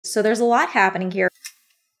So there's a lot happening here.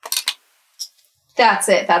 That's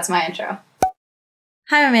it. That's my intro.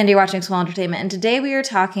 Hi, I'm Andy watching Swell Entertainment, and today we are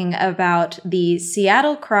talking about the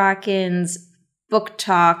Seattle Krakens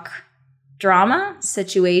booktok drama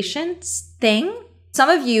situation thing. Some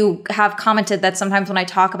of you have commented that sometimes when I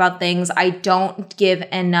talk about things, I don't give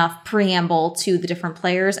enough preamble to the different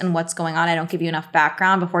players and what's going on. I don't give you enough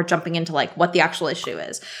background before jumping into like what the actual issue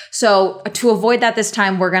is. So to avoid that this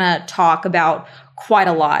time, we're going to talk about quite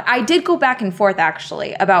a lot. I did go back and forth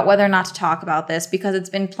actually about whether or not to talk about this because it's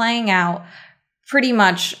been playing out pretty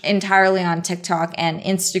much entirely on TikTok and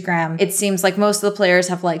Instagram. It seems like most of the players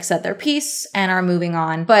have like said their piece and are moving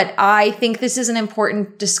on. But I think this is an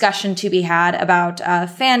important discussion to be had about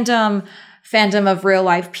fandom of real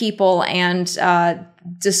life people, and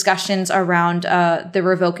discussions around the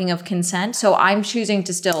revoking of consent. So I'm choosing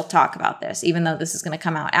to still talk about this, even though this is going to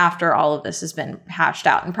come out after all of this has been hashed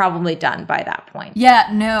out and probably done by that point. Yeah,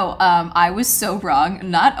 no, I was so wrong.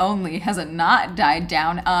 Not only has it not died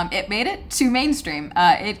down, it made it to mainstream.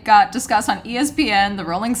 It got discussed on ESPN, the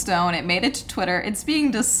Rolling Stone, it made it to Twitter. It's being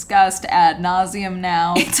discussed ad nauseum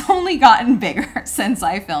now. It's only gotten bigger since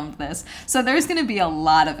I filmed this. So there's going to be a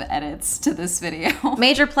lot of edits to this video.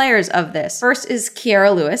 Major players of this. First is Kierra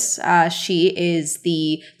Lewis. She is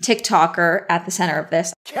the TikToker at the center of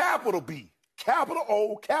this. Capital B, capital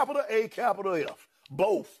O, capital A, capital F.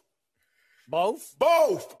 Both. Both?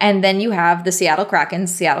 Both! And then you have the Seattle Krakens.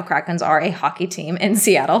 Seattle Krakens are a hockey team in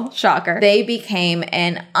Seattle. Shocker. They became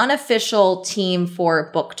an unofficial team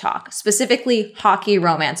for booktok, specifically hockey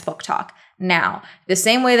romance booktok. Now, the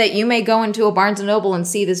same way that you may go into a Barnes & Noble and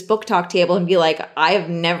see this booktok table and be like, I have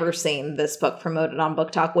never seen this book promoted on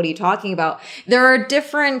booktok. What are you talking about? There are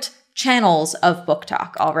different channels of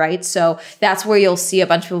booktok, all right? So that's where you'll see a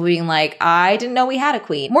bunch of people being like, I didn't know we had a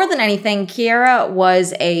queen. More than anything, Kierra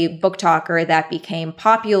was a booktoker that became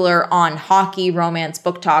popular on hockey romance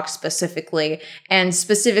booktok specifically, and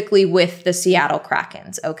specifically with the Seattle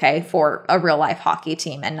Krakens, okay, for a real life hockey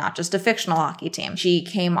team and not just a fictional hockey team. She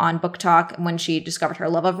came on booktok when she discovered her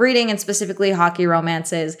love of reading and specifically hockey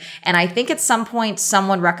romances. And I think at some point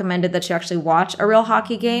someone recommended that she actually watch a real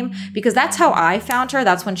hockey game, because that's how I found her.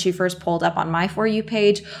 That's when she first pulled up on my For You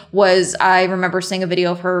page. Was I remember seeing a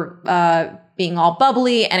video of her being all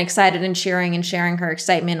bubbly and excited and cheering and sharing her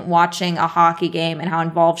excitement watching a hockey game and how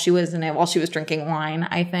involved she was in it while she was drinking wine,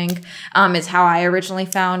 I think, is how I originally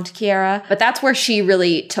found Kierra. But that's where she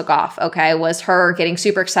really took off, okay, was her getting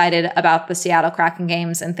super excited about the Seattle Kraken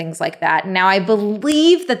games and things like that. Now, I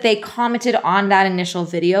believe that they commented on that initial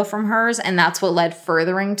video from hers, and that's what led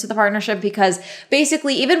furthering to the partnership, because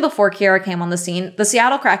basically, even before Kierra came on the scene, the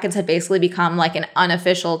Seattle Krakens had basically become like an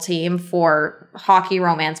unofficial team for hockey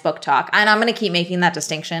romance booktok. And I'm going to keep making that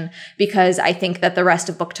distinction because I think that the rest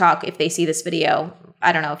of booktok, if they see this video,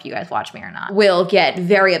 I don't know if you guys watch me or not, will get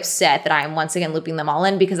very upset that I am once again looping them all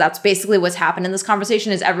in, because that's basically what's happened in this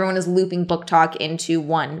conversation is everyone is looping booktok into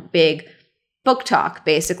one big booktok,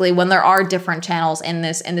 basically, when there are different channels in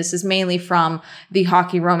this, and this is mainly from the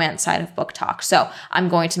hockey romance side of booktok. So I'm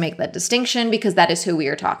going to make that distinction because that is who we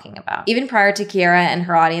are talking about. Even prior to Kierra and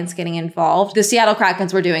her audience getting involved, the Seattle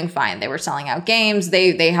Krakens were doing fine. They were selling out games.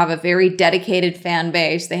 They have a very dedicated fan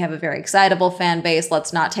base. They have a very excitable fan base.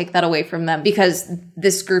 Let's not take that away from them because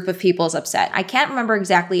this group of people is upset. I can't remember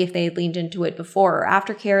exactly if they had leaned into it before or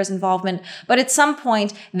after Kierra's involvement, but at some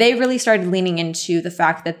point they really started leaning into the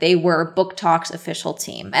fact that they were booktok official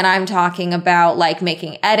team. And I'm talking about like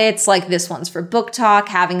making edits like this one's for booktok,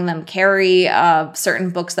 having them carry certain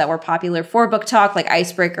books that were popular for booktok, like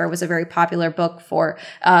Icebreaker was a very popular book for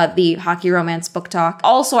the hockey romance booktok.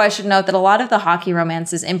 Also, I should note that a lot of the hockey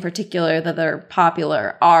romances in particular that are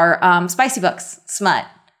popular are spicy books, smut,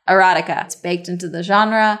 erotica. It's baked into the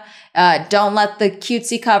genre. Don't let the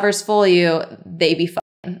cutesy covers fool you. They be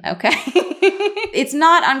fun, okay? It's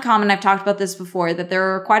not uncommon, I've talked about this before, that there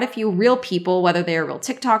are quite a few real people, whether they are real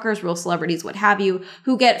TikTokers, real celebrities, what have you,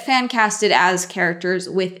 who get fan casted as characters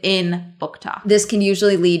within booktok. This can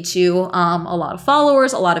usually lead to a lot of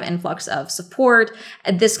followers, a lot of influx of support.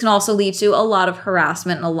 This can also lead to a lot of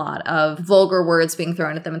harassment and a lot of vulgar words being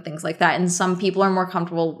thrown at them and things like that. And some people are more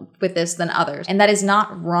comfortable with this than others. And that is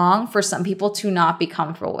not wrong for some people to not be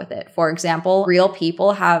comfortable with it. For example, real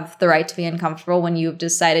people have the right to be uncomfortable when you've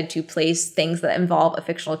decided to place things that involve a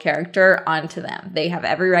fictional character onto them. They have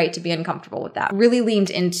every right to be uncomfortable with that. Really leaned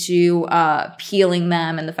into peeling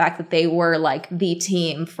them and the fact that they were like the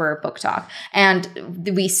team for booktok. And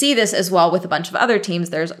we see this as well with a bunch of other teams.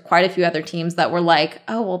 There's quite a few other teams that were like,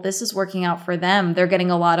 oh, well, this is working out for them. They're getting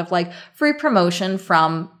a lot of like free promotion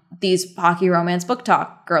from these hockey romance book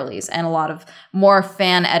talk girlies, and a lot of more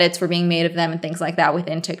fan edits were being made of them and things like that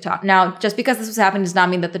within TikTok. Now, just because this was happening does not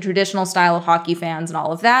mean that the traditional style of hockey fans and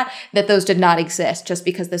all of that those did not exist, just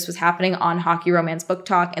because this was happening on hockey romance book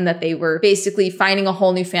talk and that they were basically finding a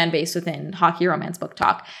whole new fan base within hockey romance book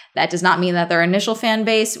talk. That does not mean that their initial fan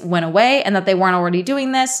base went away and that they weren't already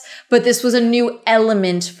doing this, but this was a new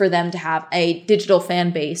element for them to have a digital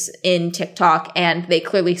fan base in TikTok, and they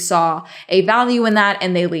clearly saw a value in that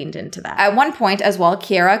and they leaned into that. At one point as well,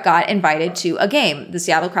 Kierra got invited to a game. The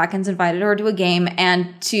Seattle Krakens invited her to a game,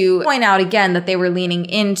 and to point out again that they were leaning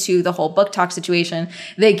into the whole book talk situation,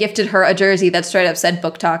 they gifted her a jersey that straight up said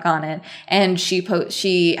book talk on it. And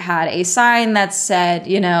she had a sign that said,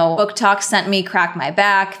 you know, book talk sent me crack my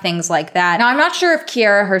back, things like that. Now, I'm not sure if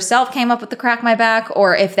Kierra herself came up with the crack my back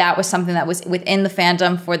or if that was something that was within the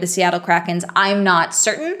fandom for the Seattle Krakens. I'm not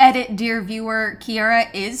certain. Edit, dear viewer,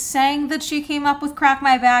 Kierra is saying that she came up with crack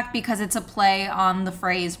my back because it's a play on the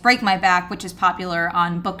phrase break my back, which is popular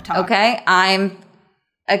on book talk. Okay, I'm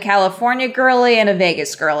a California girly and a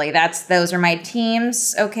Vegas girly. Those are my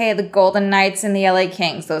teams. Okay, the Golden Knights and the LA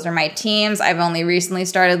Kings. Those are my teams. I've only recently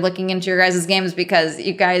started looking into your guys' games because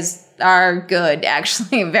you guys are good,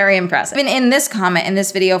 actually. Very impressive. And in this comment, in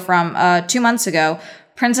this video from 2 months ago,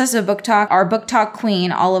 Princess of Book Talk, our Book Talk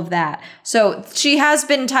Queen, all of that. So she has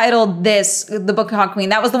been titled this, the Book Talk Queen.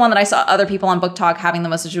 That was the one that I saw other people on Book Talk having the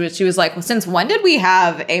most issue with. She was like, well, since when did we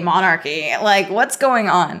have a monarchy? Like, what's going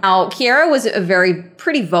on? Now, Kierra was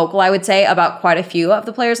pretty vocal, I would say, about quite a few of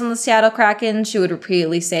the players on the Seattle Kraken. She would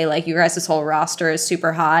repeatedly say, like, you guys, this whole roster is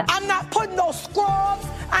super hot. I'm not putting no scrubs.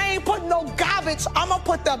 I ain't putting no garbage. I'm gonna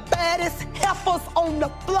put the baddest heifers on the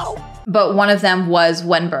floor. But one of them was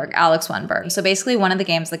Wennberg, Alex Wennberg. So basically one of the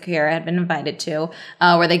games that Kierra had been invited to,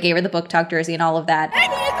 where they gave her the book talk jersey and all of that. Hey,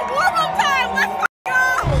 it's warm-up time. Let's go.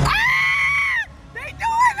 Ah! They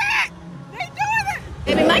doing it. They doing it.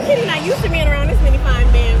 Baby, my kitty not used to being around this many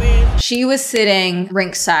fine men, man. She was sitting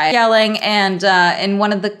rinkside yelling, and in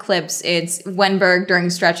one of the clips, it's Wennberg during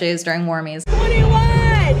stretches, during warmies. 21,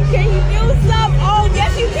 can you do something? Oh,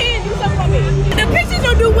 yes, you can do something for me. The pictures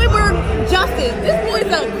don't do Wennberg justice. This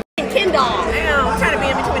boy's a Ken doll. Damn, I'm trying to be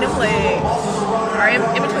in between them legs. Or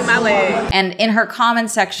in between my legs. And in her comment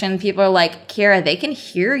section, people are like, Kierra, they can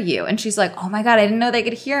hear you. And she's like, oh my God, I didn't know they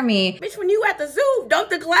could hear me. Bitch, when you at the zoo, don't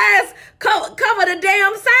the glass cover the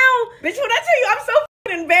damn sound? Bitch, when I tell you, I'm so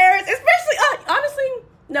fucking embarrassed. Especially, honestly,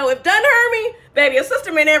 no, if Dunn heard me, baby, a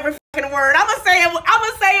sister meant every fucking word. I'ma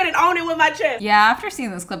say it and own it with my chest. Yeah, after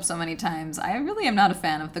seeing this clip so many times, I really am not a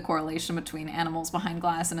fan of the correlation between animals behind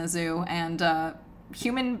glass in a zoo and,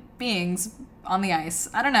 human beings on the ice.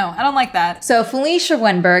 I don't know. I don't like that. So Felicia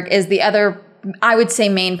Wennberg is the other, I would say,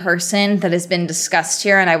 main person that has been discussed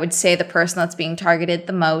here, and I would say the person that's being targeted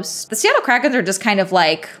the most. The Seattle Krakens are just kind of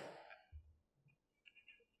like,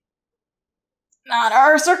 not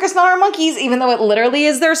our circus, not our monkeys, even though it literally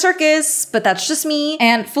is their circus, but that's just me.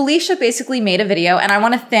 And Felicia basically made a video, and I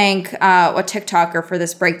want to thank a TikToker for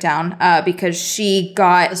this breakdown because she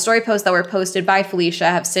got the story posts that were posted by Felicia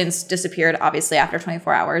have since disappeared, obviously, after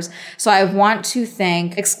 24 hours. So I want to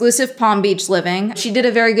thank Exclusive Palm Beach Living. She did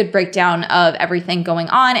a very good breakdown of everything going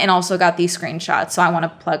on and also got these screenshots, so I want to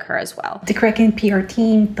plug her as well. The Kraken PR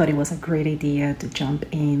team thought it was a great idea to jump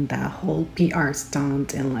in that whole PR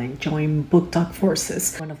stunt and like join book talk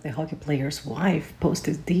forces. One of the hockey players' wife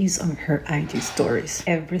posted these on her IG stories.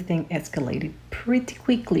 Everything escalated pretty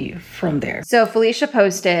quickly from there. So Felicia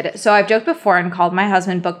posted, so I've joked before and called my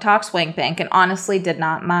husband Book Talk Swank Bank and honestly did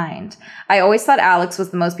not mind. I always thought Alex was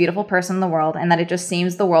the most beautiful person in the world and that it just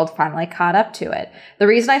seems the world finally caught up to it. The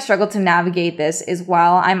reason I struggle to navigate this is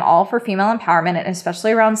while I'm all for female empowerment and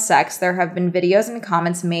especially around sex, there have been videos and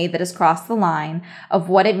comments made that has crossed the line of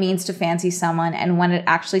what it means to fancy someone and when it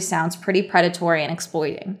actually sounds pretty predatory and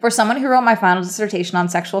exploiting. For someone who wrote my final dissertation on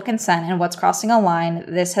sexual consent and what's crossing a line,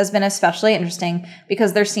 this has been especially interesting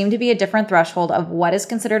because there seemed to be a different threshold of what is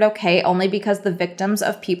considered okay only because the victims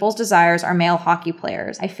of people's desires are male hockey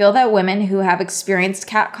players. I feel that women who have experienced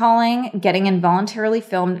catcalling, getting involuntarily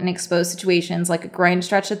filmed in exposed situations like a groin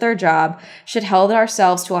stretch at their job, should hold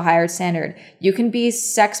ourselves to a higher standard. You can be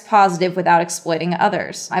sex positive without exploiting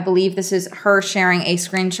others. I believe this is her sharing a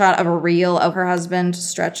screenshot of a reel of her husband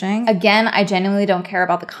stretching. Again, I genuinely don't care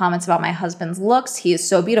about the comments about my husband's looks. He is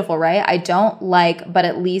so beautiful, right? I don't like, but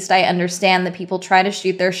at least I understand that people try to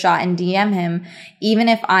shoot their shot and DM him, even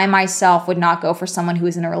if I myself would not go for someone who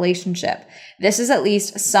is in a relationship. This is at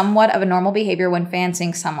least somewhat of a normal behavior when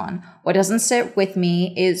fancying someone. What doesn't sit with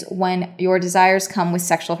me is when your desires come with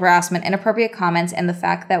sexual harassment, inappropriate comments, and the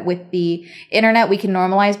fact that with the internet we can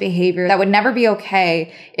normalize behavior that would never be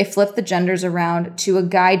okay if flip the genders around to a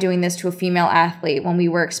guy doing this to a female athlete. When we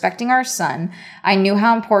were expecting our son, I knew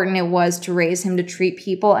how important it was to raise him to treat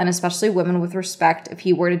people and especially women with respect if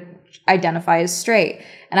he were to identify as straight.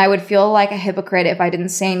 And I would feel like a hypocrite if I didn't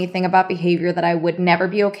say anything about behavior that I would never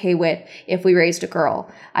be okay with if we raised a girl.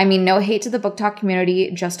 I mean, no hate to the booktok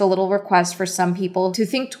community, just a little request for some people to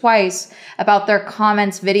think twice about their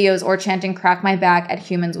comments, videos, or chanting "crack my back" at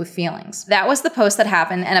humans with feelings. That was the post that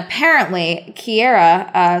happened, and apparently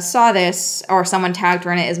Kierra saw this, or someone tagged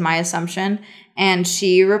her in it is my assumption, and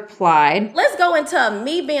she replied, let's go into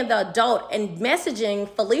me being the adult and messaging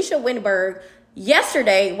Felicia Wennberg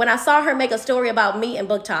yesterday when I saw her make a story about me and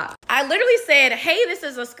booktok. I literally said, hey, this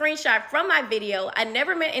is a screenshot from my video. I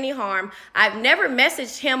never meant any harm. I've never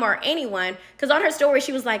messaged him or anyone, because on her story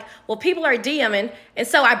she was like, well, people are DMing. And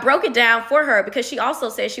so I broke it down for her because she also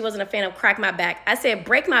said she wasn't a fan of crack my back. I said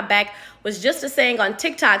break my back was just a saying on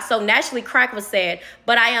TikTok, so naturally crack was said,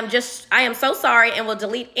 but I am so sorry and will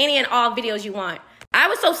delete any and all videos you want. I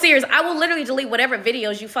was so serious. I will literally delete whatever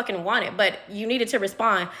videos you fucking wanted, but you needed to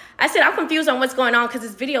respond. I said, I'm confused on what's going on because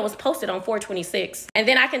this video was posted on 4/26. And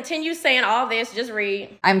then I continue saying all this, just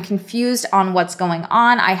read. I'm confused on what's going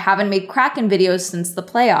on. I haven't made Kraken videos since the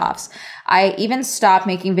playoffs. I even stopped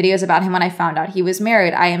making videos about him when I found out he was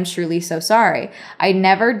married. I am truly so sorry. I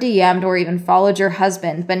never DM'd or even followed your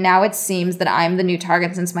husband, but now it seems that I'm the new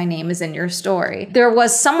target since my name is in your story. There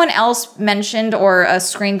was someone else mentioned or a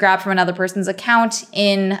screen grab from another person's account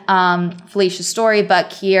in Felicia's story, but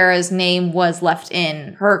Kierra's name was left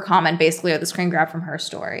in her comment basically, or the screen grab from her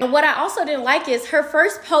story. And what I also didn't like is her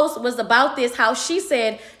first post was about this, how she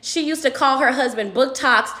said she used to call her husband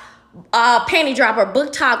booktok's panty dropper,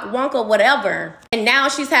 booktok, wonka, whatever. And now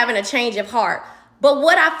she's having a change of heart. But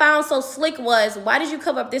what I found so slick was, why did you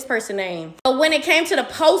cover up this person's name? But when it came to the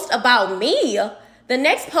post about me, the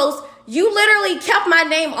next post, you literally kept my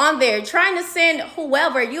name on there, trying to send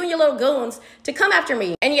whoever, you and your little goons, to come after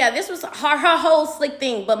me. And yeah, this was her whole slick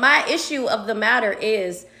thing. But my issue of the matter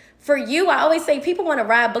is, for you, I always say people want to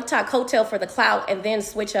ride booktok coattail for the clout and then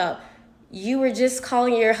switch up. You were just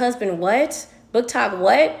calling your husband what? Booktok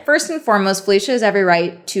what? First and foremost, Felicia has every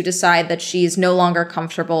right to decide that she's no longer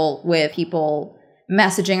comfortable with people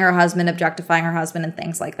messaging her husband, objectifying her husband, and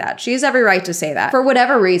things like that. She has every right to say that. For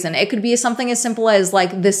whatever reason. It could be something as simple as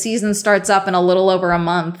like the season starts up in a little over a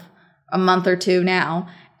month or two now,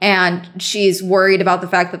 and she's worried about the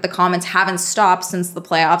fact that the comments haven't stopped since the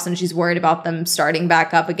playoffs, and she's worried about them starting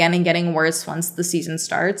back up again and getting worse once the season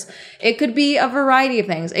starts. It could be a variety of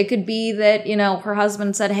things. It could be that, you know, her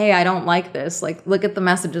husband said, hey, I don't like this. Like, look at the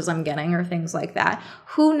messages I'm getting, or things like that.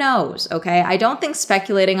 Who knows, okay? I don't think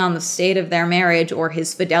speculating on the state of their marriage or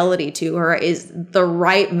his fidelity to her is the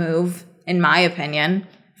right move, in my opinion,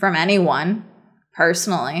 from anyone.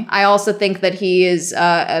 Personally, I also think that he is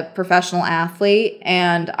a professional athlete,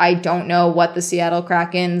 and I don't know what the Seattle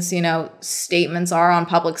Krakens, you know, statements are on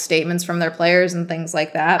public statements from their players and things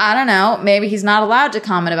like that. I don't know. Maybe he's not allowed to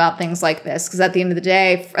comment about things like this because at the end of the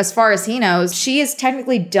day, as far as he knows, she has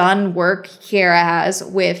technically done work Kierra has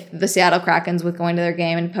with the Seattle Krakens with going to their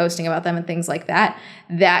game and posting about them and things like that.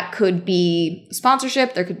 That could be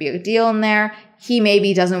sponsorship. There could be a deal in there. He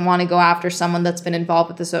maybe doesn't want to go after someone that's been involved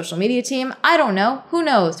with the social media team. I don't know. Who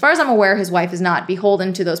knows? As far as I'm aware, his wife is not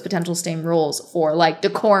beholden to those potential same rules for like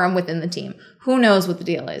decorum within the team. Who knows what the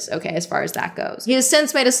deal is, okay, as far as that goes. He has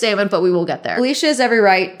since made a statement, but we will get there. Felicia has every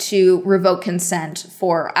right to revoke consent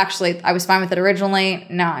for, actually, I was fine with it originally.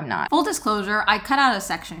 Now I'm not. Full disclosure, I cut out a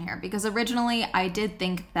section here because originally I did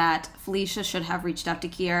think that Felicia should have reached out to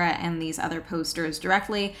Kierra and these other posters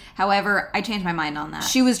directly. However, I changed my mind on that.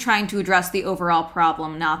 She was trying to address the overall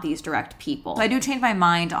problem, not these direct people. So I do change my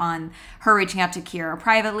mind on her reaching out to Kierra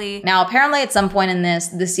privately. Now, apparently at some point in this,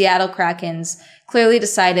 the Seattle Krakens clearly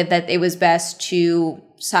decided that it was best to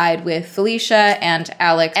side with Felicia and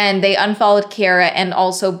Alex, and they unfollowed Kierra and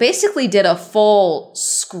also basically did a full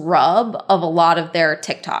scrub of a lot of their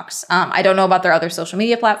TikToks. I don't know about their other social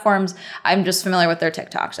media platforms. I'm just familiar with their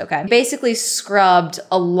TikToks, okay? Basically scrubbed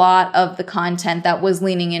a lot of the content that was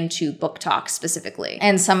leaning into booktok specifically,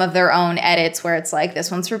 and some of their own edits where it's like,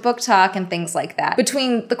 this one's for booktok and things like that.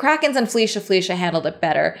 Between the Krakens and Felicia handled it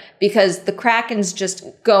better because the Krakens just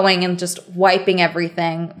going and just wiping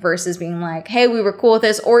everything versus being like, hey, we were cool with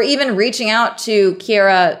this, or even reaching out to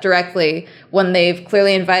Kierra directly when they've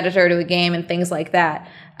clearly invited her to a game and things like that,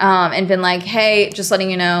 and been like, hey, just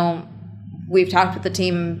letting you know, we've talked with the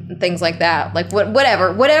team and things like that. Like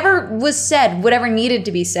whatever was said, whatever needed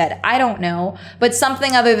to be said. I don't know. But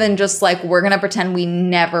something other than just like, we're going to pretend we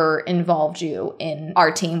never involved you in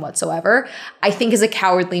our team whatsoever, I think is a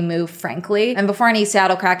cowardly move, frankly. And before any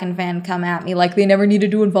Seattle Kraken fan come at me like they never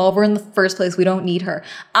needed to involve her in the first place, we don't need her.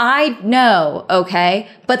 I know, okay?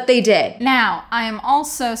 But they did. Now, I am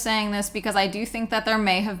also saying this because I do think that there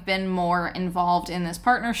may have been more involved in this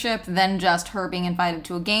partnership than just her being invited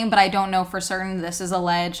to a game, but I don't know for certain. This is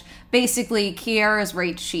alleged. Basically, Kierra's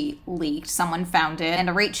rate sheet leaked. Someone found it. And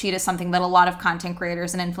a rate sheet is something that a lot of content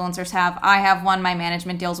creators and influencers have. I have one. My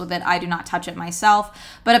management deals with it. I do not touch it myself.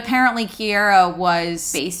 But apparently Kierra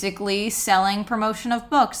was basically selling promotion of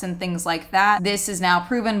books and things like that. This is now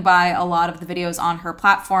proven by a lot of the videos on her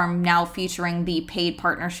platform now featuring the paid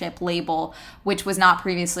partnership label, which was not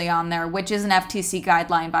previously on there, which is an FTC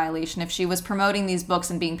guideline violation. If she was promoting these books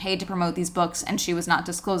and being paid to promote these books and she was not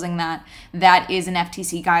disclosing that, that is an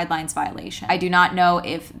FTC guidelines violation. I do not know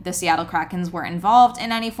if the Seattle Krakens were involved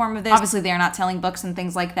in any form of this. Obviously, they are not selling books and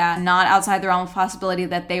things like that. Not outside the realm of possibility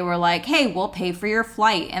that they were like, hey, we'll pay for your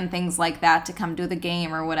flight and things like that to come do the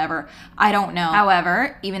game or whatever. I don't know.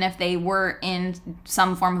 However, even if they were in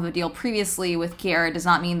some form of a deal previously with Kierra, does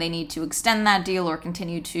not mean they need to extend that deal or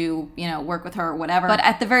continue to, you know, work with her or whatever. But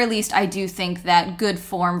at the very least, I do think that good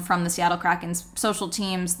form from the Seattle Kraken's social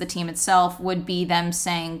teams, the team itself, would be them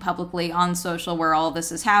saying publicly on social where all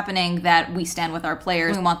this is happening that we stand with our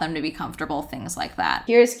players. We want them to be comfortable, things like that.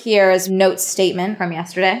 Here's Kierra's note statement from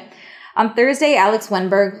yesterday. On Thursday, Alex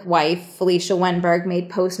Wennberg's wife, Felicia Wennberg, made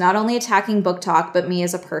posts not only attacking BookTok, but me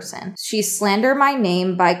as a person. She slandered my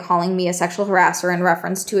name by calling me a sexual harasser in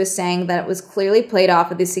reference to a saying that it was clearly played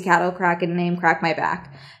off of the Seattle Kraken name Crack My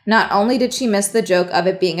Back. Not only did she miss the joke of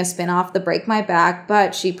it being a spin-off, the Break My Back,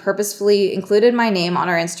 but she purposefully included my name on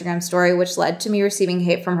her Instagram story, which led to me receiving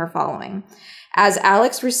hate from her following. As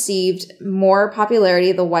Alex received more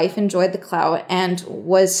popularity, the wife enjoyed the clout and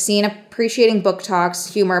was seen appreciating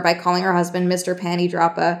BookTok's humor by calling her husband Mr. Panty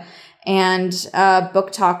Droppa and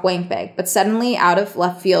BookTok Wankbag. But suddenly, out of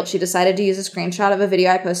left field, she decided to use a screenshot of a video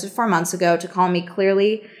I posted 4 months ago to call me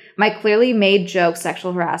my clearly made joke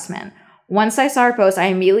sexual harassment. Once I saw her post, I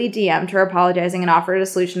immediately DM'd her apologizing and offered a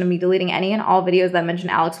solution to me deleting any and all videos that mention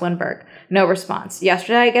Alex Wennberg. No response.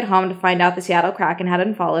 Yesterday, I get home to find out the Seattle Kraken had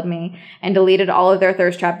unfollowed me and deleted all of their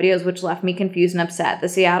thirst trap videos, which left me confused and upset. The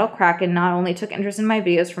Seattle Kraken not only took interest in my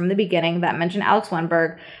videos from the beginning that mentioned Alex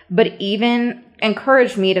Wennberg, but even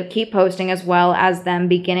encouraged me to keep posting, as well as them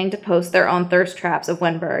beginning to post their own thirst traps of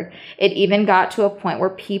Wennberg. It even got to a point where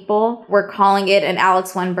people were calling it an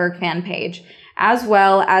Alex Wennberg fan page, as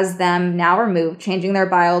well as them now removed, changing their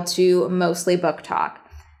bio to mostly BookTok.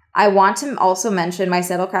 I want to also mention my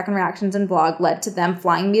Seattle Kraken reactions and vlog led to them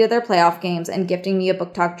flying me to their playoff games and gifting me a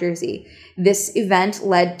BookTok jersey. This event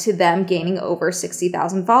led to them gaining over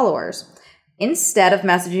 60,000 followers. Instead of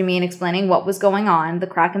messaging me and explaining what was going on, the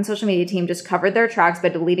Kraken social media team just covered their tracks by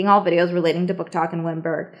deleting all videos relating to BookTok and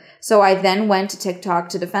Wennberg. So I then went to TikTok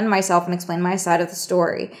to defend myself and explain my side of the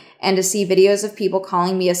story, and to see videos of people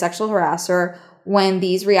calling me a sexual harasser when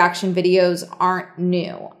these reaction videos aren't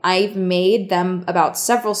new. I've made them about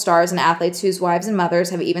several stars and athletes whose wives and mothers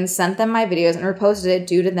have even sent them my videos and reposted it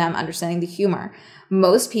due to them understanding the humor.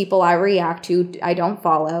 Most people I react to, I don't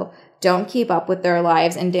follow, don't keep up with their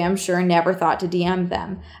lives, and damn sure never thought to DM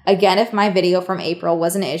them. Again, if my video from April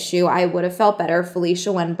was an issue, I would have felt better if Felicia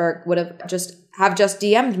Wennberg would have just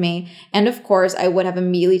DM'd me, and of course, I would have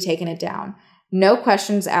immediately taken it down. No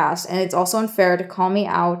questions asked, and it's also unfair to call me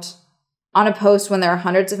out on a post when there are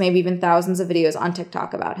hundreds of maybe even thousands of videos on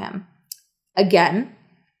TikTok about him. Again,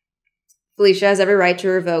 Felicia has every right to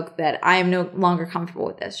revoke that. I am no longer comfortable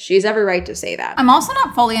with this. She has every right to say that. I'm also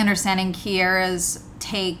not fully understanding Kierra's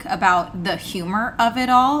take about the humor of it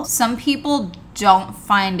all. Some people don't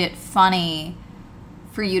find it funny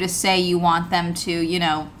for you to say you want them to, you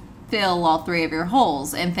know, fill all three of your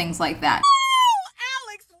holes and things like that.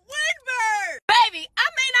 Alex Wennberg! Baby, I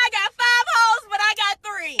may not got 5 holes, but I got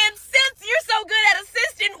 3. And since you're so good at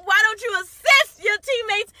assisting, why don't you assist your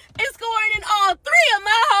teammates in scoring in all 3 of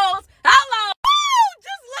my holes? Hello! Woo!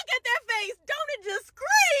 Just look at their face. Don't it just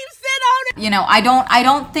scream? Sit on it. You know, I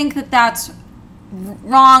don't think that that's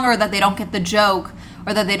wrong, or that they don't get the joke,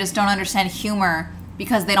 or that they just don't understand humor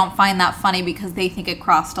because they don't find that funny because they think it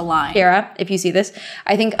crossed a line. Kierra, if you see this,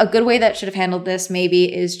 I think a good way that should have handled this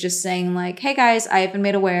maybe is just saying like, hey guys, I have been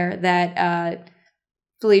made aware that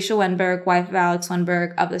Felicia Wennberg, wife of Alex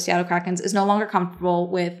Wennberg of the Seattle Krakens, is no longer comfortable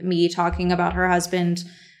with me talking about her husband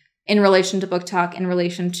in relation to BookTok, in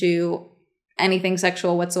relation to anything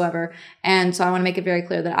sexual whatsoever. And so I want to make it very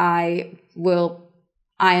clear that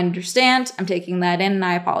I understand. I'm taking that in and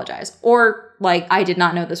I apologize. Or like, I did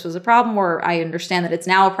not know this was a problem, or I understand that it's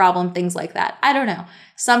now a problem, things like that. I don't know.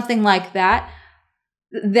 Something like that.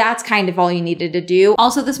 That's kind of all you needed to do.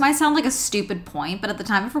 Also, this might sound like a stupid point, but at the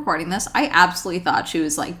time of recording this, I absolutely thought she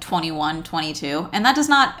was like 21, 22. And that does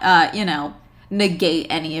not, negate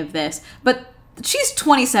any of this. But she's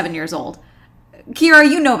 27 years old. Kierra,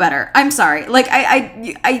 you know better. I'm sorry. Like,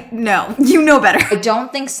 I know. You know better. I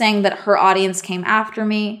don't think saying that her audience came after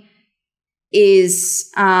me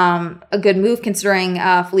is a good move, considering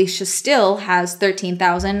Felicia still has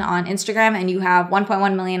 13,000 on Instagram and you have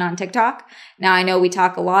 1.1 million on TikTok. Now, I know we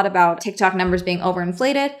talk a lot about TikTok numbers being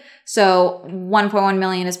overinflated, so 1.1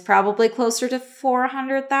 million is probably closer to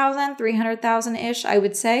 400,000, 300,000-ish, I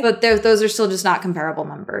would say. But those are still just not comparable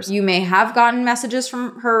numbers. You may have gotten messages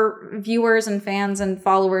from her viewers and fans and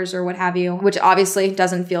followers or what have you, which obviously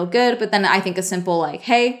doesn't feel good. But then I think a simple like,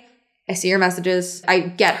 hey, I see your messages, I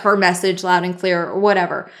get her message loud and clear, or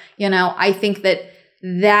whatever. I think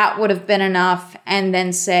that would have been enough. And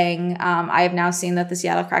then saying, I have now seen that the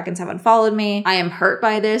Seattle Krakens have unfollowed me. I am hurt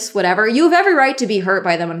by this, whatever. You have every right to be hurt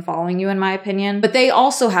by them unfollowing you, in my opinion. But they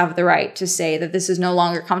also have the right to say that this is no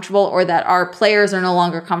longer comfortable, or that our players are no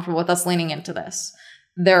longer comfortable with us leaning into this.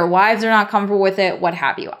 Their wives are not comfortable with it, what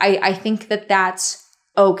have you. I think that that's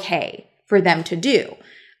okay for them to do.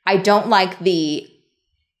 I don't like the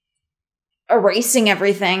erasing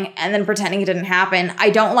everything and then pretending it didn't happen. I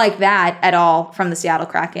don't like that at all from the Seattle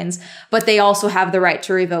Krakens, but they also have the right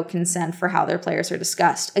to revoke consent for how their players are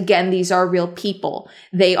discussed. Again, these are real people.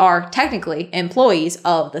 They are technically employees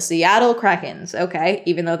of the Seattle Krakens, okay?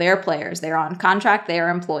 Even though they're players, they're on contract, they are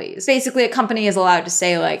employees. Basically, a company is allowed to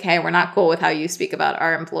say like, hey, we're not cool with how you speak about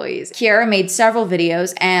our employees. Kierra made several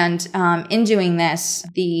videos, and in doing this,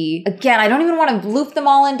 again, I don't even want to loop them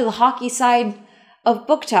all into the hockey side of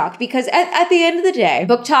booktok, because at the end of the day,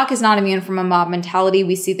 booktok is not immune from a mob mentality.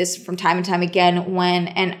 We see this from time and time again when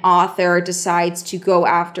an author decides to go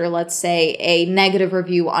after, let's say, a negative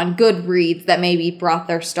review on Goodreads that maybe brought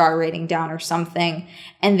their star rating down or something,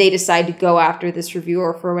 and they decide to go after this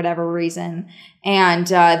reviewer for whatever reason. And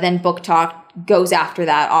then booktok goes after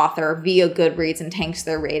that author via Goodreads and tanks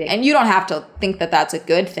their rating. And you don't have to think that that's a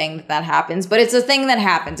good thing that happens, but it's a thing that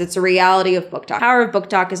happens. It's a reality of booktok. Power of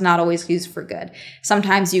booktok is not always used for good.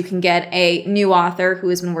 Sometimes you can get a new author who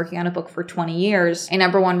has been working on a book for 20 years, a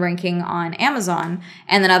 #1 ranking on Amazon,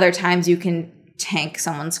 and then other times you can tank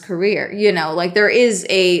someone's career. Like there is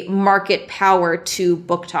a market power to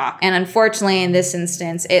booktok. And unfortunately, in this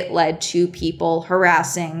instance, it led to people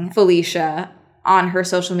harassing Felicia on her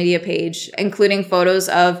social media page, including photos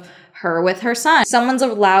of her with her son. Someone's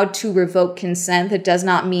allowed to revoke consent. That does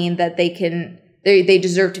not mean that they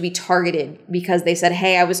deserve to be targeted because they said,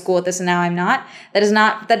 hey, I was cool with this and now I'm not.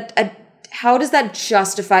 How does that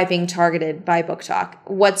justify being targeted by booktok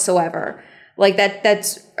whatsoever? Like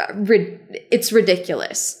it's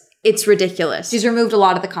ridiculous. It's ridiculous. She's removed a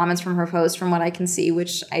lot of the comments from her post from what I can see,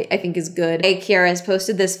 which I think is good. Kierra has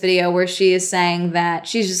posted this video where she is saying that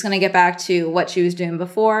she's just going to get back to what she was doing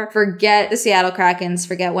before. Forget the Seattle Krakens,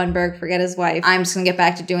 forget Wennberg, forget his wife. I'm just going to get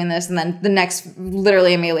back to doing this. And then the next,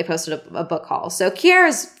 literally immediately posted a book haul. So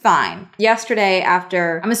Kierra's fine. Yesterday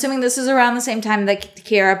after, I'm assuming this is around the same time that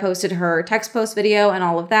Kierra posted her text post video and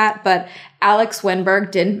all of that, but Alex Wennberg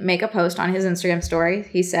did make a post on his Instagram story.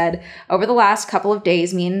 He said, over the last couple of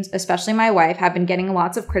days, me and especially my wife have been getting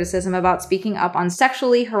lots of criticism about speaking up on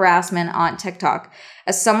sexually harassment on TikTok.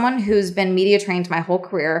 As someone who's been media trained my whole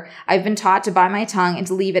career, I've been taught to bite my tongue and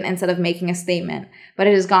to leave it instead of making a statement. But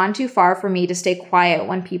it has gone too far for me to stay quiet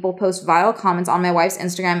when people post vile comments on my wife's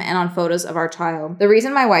Instagram and on photos of our child. The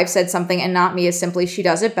reason my wife said something and not me is simply she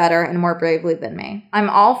does it better and more bravely than me. I'm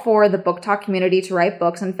all for the booktok community to write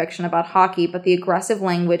books and fiction about hockey, but the aggressive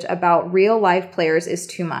language about real-life players is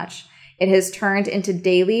too much. It has turned into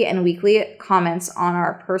daily and weekly comments on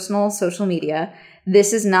our personal social media.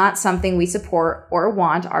 This is not something we support or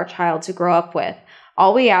want our child to grow up with.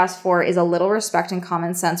 All we ask for is a little respect and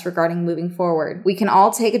common sense regarding moving forward. We can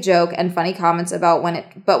all take a joke and funny comments about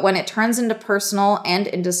but when it turns into personal and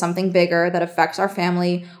into something bigger that affects our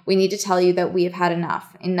family, we need to tell you that we have had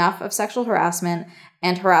enough. Enough of sexual harassment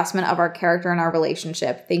and harassment of our character and our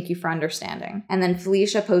relationship. Thank you for understanding. And then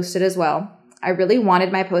Felicia posted as well. I really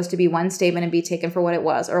wanted my post to be one statement and be taken for what it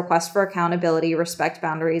was, a request for accountability, respect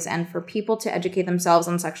boundaries, and for people to educate themselves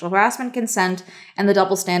on sexual harassment, consent, and the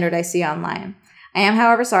double standard I see online. I am,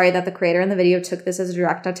 however, sorry that the creator in the video took this as a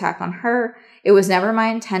direct attack on her. It was never my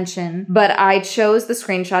intention, but I chose the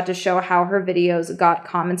screenshot to show how her videos got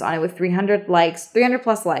comments on it with 300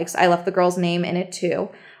 plus likes. I left the girl's name in it too.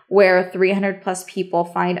 where 300 plus people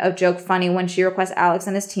find a joke funny when she requests Alex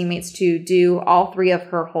and his teammates to do all 3 of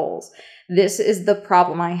her holes. This is the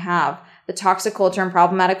problem I have. The toxic culture and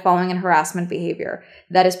problematic following and harassment behavior.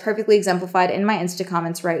 That is perfectly exemplified in my Insta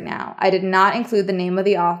comments right now. I did not include the name of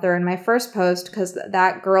the author in my first post because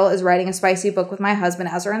that girl is writing a spicy book with my husband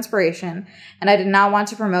as her inspiration, and I did not want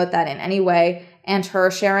to promote that in any way, and her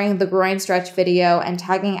sharing the groin stretch video and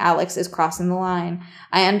tagging Alex is crossing the line.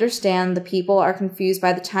 I understand the people are confused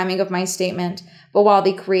by the timing of my statement, but while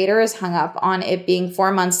the creator is hung up on it being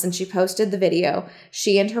 4 months since she posted the video,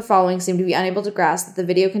 she and her following seem to be unable to grasp that the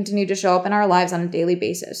video continued to show up in our lives on a daily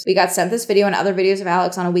basis. We got sent this video and other videos of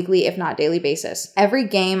Alex on a weekly, if not daily basis. Every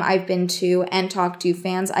game I've been to and talked to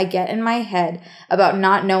fans, I get in my head about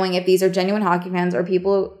not knowing if these are genuine hockey fans or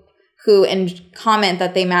people who comment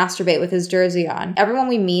that they masturbate with his jersey on. Everyone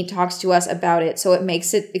we meet talks to us about it, so it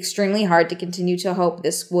makes it extremely hard to continue to hope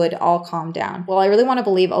this would all calm down. While I really want to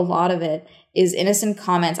believe a lot of it is innocent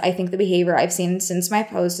comments, I think the behavior I've seen since my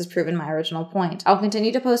post has proven my original point. I'll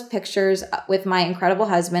continue to post pictures with my incredible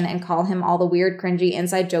husband and call him all the weird, cringy,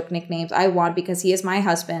 inside joke nicknames I want because he is my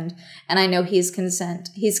husband, and I know he's consent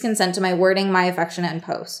to my wording, my affection, and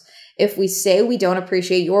posts. If we say we don't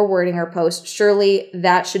appreciate your wording or post, surely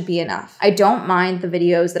that should be enough. I don't mind the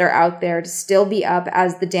videos that are out there to still be up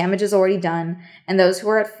as the damage is already done, and those who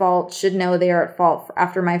are at fault should know they are at fault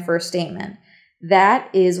after my first statement. That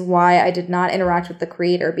is why I did not interact with the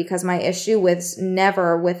creator, because my issue was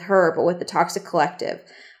never with her, but with the toxic collective.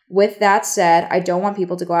 With that said, I don't want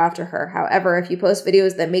people to go after her. However, if you post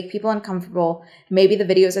videos that make people uncomfortable, maybe the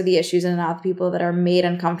videos are the issues and not the people that are made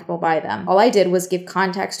uncomfortable by them. All I did was give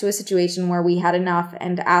context to a situation where we had enough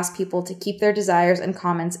and ask people to keep their desires and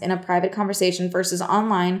comments in a private conversation versus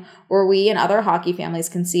online where we and other hockey families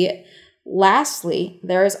can see it. Lastly,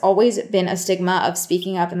 there has always been a stigma of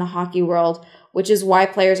speaking up in the hockey world, which is why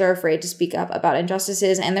players are afraid to speak up about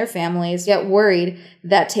injustices and their families, yet worried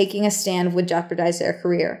that taking a stand would jeopardize their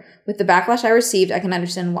career. With the backlash I received, I can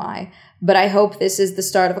understand why, but I hope this is the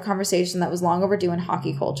start of a conversation that was long overdue in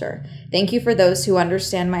hockey culture. Thank you for those who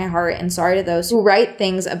understand my heart, and sorry to those who write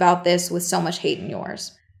things about this with so much hate in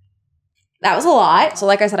yours. That was a lot. So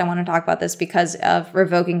like I said, I want to talk about this because of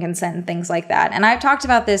revoking consent and things like that. And I've talked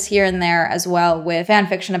about this here and there as well with fan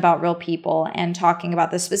fiction about real people and talking about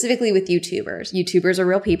this specifically with YouTubers. YouTubers are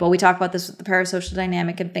real people. We talk about this with the parasocial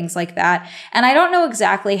dynamic and things like that. And I don't know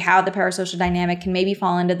exactly how the parasocial dynamic can maybe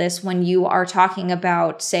fall into this when you are talking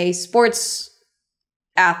about, say, sports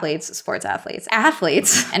athletes,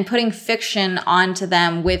 and putting fiction onto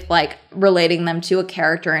them with like relating them to a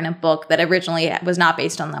character in a book that originally was not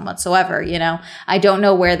based on them whatsoever, you know? I don't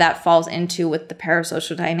know where that falls into with the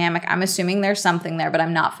parasocial dynamic. I'm assuming there's something there, but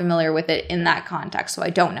I'm not familiar with it in that context, so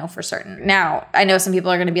I don't know for certain. Now, I know some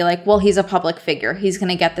people are going to be like, well, he's a public figure. He's going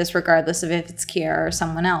to get this regardless of if it's Kierra or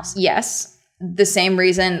someone else. Yes. The same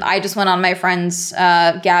reason I just went on my friends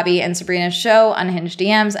Gabby and Sabrina's show, Unhinged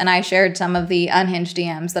DMs, and I shared some of the unhinged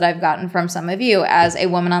DMs that I've gotten from some of you as a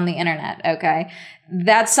woman on the internet, okay?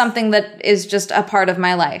 That's something that is just a part of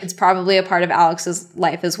my life. It's probably a part of Alex's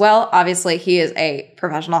life as well. Obviously, he is a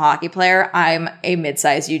professional hockey player. I'm a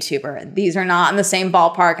mid-sized YouTuber. These are not in the same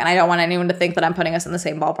ballpark, and I don't want anyone to think that I'm putting us in the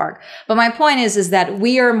same ballpark. But my point is that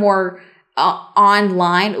we are more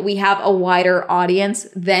online, we have a wider audience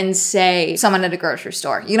than, say, someone at a grocery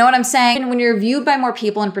store. You know what I'm saying? And when you're viewed by more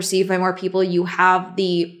people and perceived by more people, you have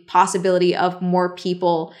the possibility of more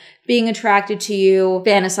people being attracted to you,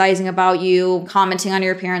 fantasizing about you, commenting on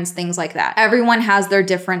your appearance, things like that. Everyone has their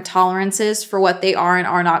different tolerances for what they are and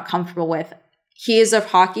are not comfortable with. He is a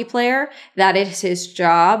hockey player. That is his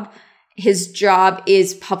job. His job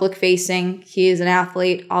is public facing. He is an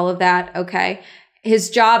athlete, all of that, okay?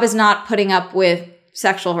 His job is not putting up with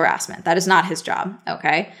sexual harassment. That is not his job,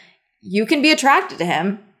 okay? You can be attracted to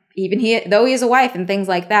him, even though he has a wife and things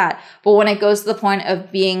like that. But when it goes to the point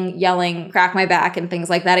of yelling, crack my back and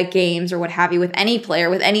things like that at games or what have you with any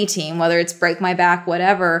player, with any team, whether it's break my back,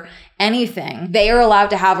 whatever, anything, they are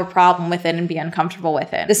allowed to have a problem with it and be uncomfortable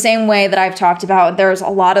with it. The same way that I've talked about, there's a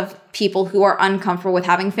lot of people who are uncomfortable with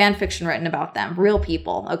having fan fiction written about them. Real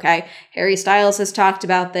people, okay? Harry Styles has talked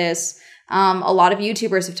about this. A lot of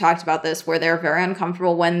YouTubers have talked about this, where they're very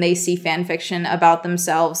uncomfortable when they see fan fiction about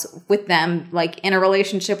themselves with them, like in a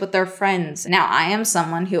relationship with their friends. Now, I am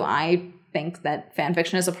someone who I think that fan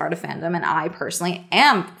fiction is a part of fandom, and I personally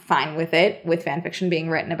am fine with it, with fan fiction being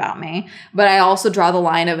written about me. But I also draw the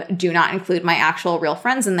line of do not include my actual real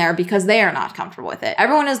friends in there because they are not comfortable with it.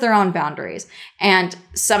 Everyone has their own boundaries, and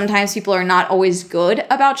sometimes people are not always good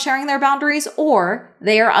about sharing their boundaries, or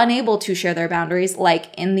they are unable to share their boundaries,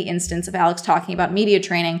 like in the instance of Alex talking about media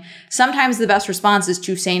training. Sometimes the best response is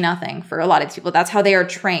to say nothing for a lot of people. That's how they are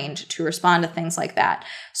trained to respond to things like that.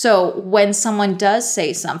 So when someone does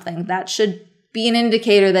say something, that should be an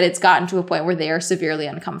indicator that it's gotten to a point where they are severely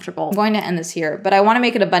uncomfortable. I'm going to end this here, but I want to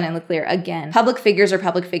make it abundantly clear. Again, public figures are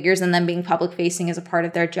public figures, and them being public facing is a part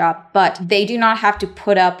of their job, but they do not have to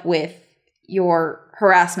put up with your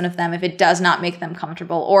harassment of them if it does not make them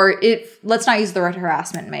comfortable, or if, let's not use the word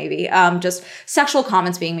harassment, maybe, just sexual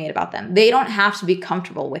comments being made about them. They don't have to be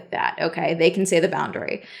comfortable with that, okay? They can say the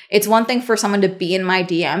boundary. It's one thing for someone to be in my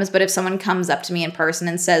DMs, but if someone comes up to me in person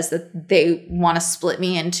and says that they want to split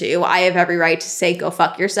me in two, I have every right to say, go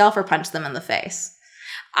fuck yourself, or punch them in the face.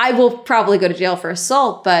 I will probably go to jail for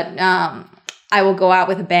assault, but I will go out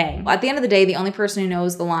with a bang. At the end of the day, the only person who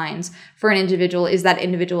knows the lines for an individual is that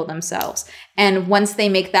individual themselves. And once they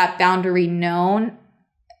make that boundary known,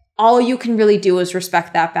 all you can really do is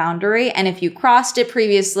respect that boundary. And if you crossed it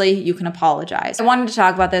previously, you can apologize. I wanted to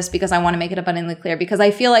talk about this because I want to make it abundantly clear, because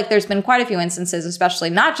I feel like there's been quite a few instances,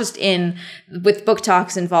 especially not just with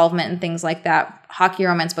BookTok's involvement and things like that. Hockey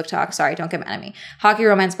romance BookTok, sorry, don't get mad at me. Hockey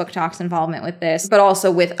romance BookTok's involvement with this, but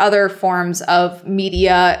also with other forms of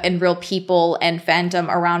media and real people and fandom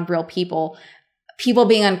around real people. People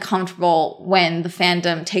being uncomfortable when the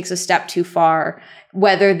fandom takes a step too far,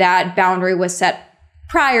 whether that boundary was set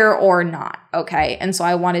prior or not, okay? And so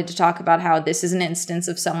I wanted to talk about how this is an instance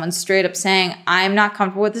of someone straight up saying, I'm not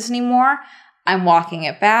comfortable with this anymore, I'm walking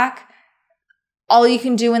it back. All you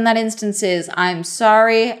can do in that instance is, I'm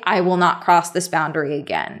sorry, I will not cross this boundary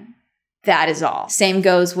again. That is all. Same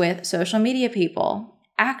goes with social media people,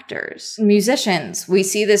 actors, musicians. We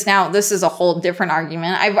see this now. This is a whole different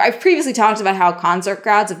argument. I've previously talked about how concert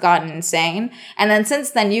crowds have gotten insane. And then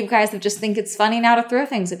since then, you guys have just think it's funny now to throw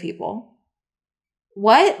things at people.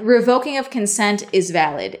 What? Revoking of consent is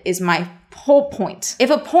valid, is my whole point. If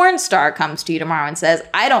a porn star comes to you tomorrow and says,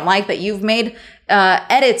 I don't like that you've made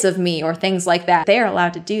edits of me or things like that, they are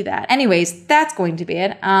allowed to do that. Anyways, that's going to be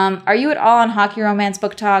it. Are you at all on Hockey Romance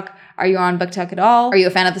BookTok? Are you on BookTok at all? Are you a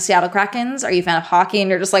fan of the Seattle Krakens? Are you a fan of hockey and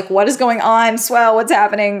you're just like, what is going on? Swell, what's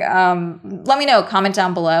happening? Let me know. Comment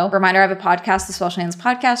down below. Reminder, I have a podcast, the Swell Shenanigans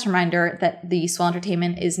Podcast. Reminder that the Swell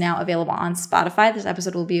Entertainment is now available on Spotify. This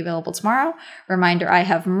episode will be available tomorrow. Reminder, I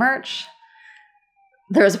have merch.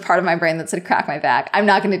 There was a part of my brain that said crack my back. I'm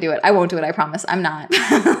not going to do it. I won't do it. I promise. I'm not.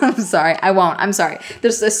 I'm sorry. I won't. I'm sorry.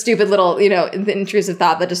 There's a stupid little, intrusive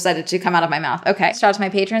thought that decided to come out of my mouth. Okay. Shout out to my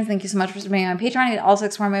patrons. Thank you so much for being on Patreon. You can also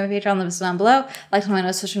explore my Patreon. Links down below. Like to my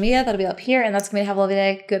notes, social media. That'll be up here. And that's going to be have a lovely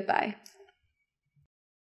day. Goodbye.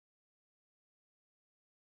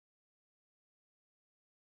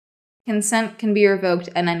 Consent can be revoked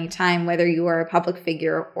at any time, whether you are a public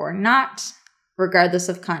figure or not, regardless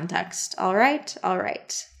of context. All right? All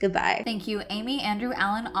right. Goodbye. Thank you, Amy, Andrew,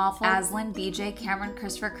 Alan, Awful, Aslan, BJ, Cameron,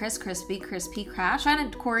 Christopher, Chris, Crispy, Crispy, Crash,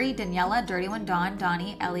 Shannon, Corey, Daniela, Dirty One, Dawn,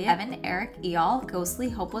 Donnie, Elliot, Evan, Eric, Eal, Ghostly,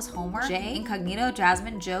 Hopeless, Homer, Jay, Incognito,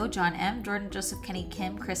 Jasmine, Joe, John M, Jordan, Joseph, Kenny,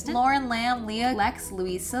 Kim, Kristen, Lauren, Lamb, Leah, Lex,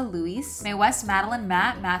 Louisa, Luis, May West, Madeline,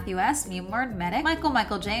 Matt, Matthew S, Mewmord, Medic,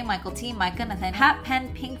 Michael J, Michael T, Micah, Nathaniel, Hat,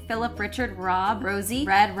 Pen, Pink, Philip, Richard, Rob, Rosie,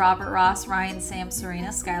 Red, Robert, Ross, Ryan, Sam, Serena,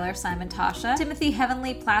 Skylar, Simon, Tasha, Timothy,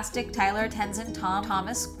 Heavenly, Plastic, Tyler, Tenzin, Tom,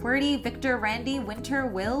 Thomas, Qwerty, Victor, Randy, Winter,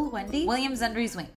 Will, Wendy, William, Zendry, Zwink.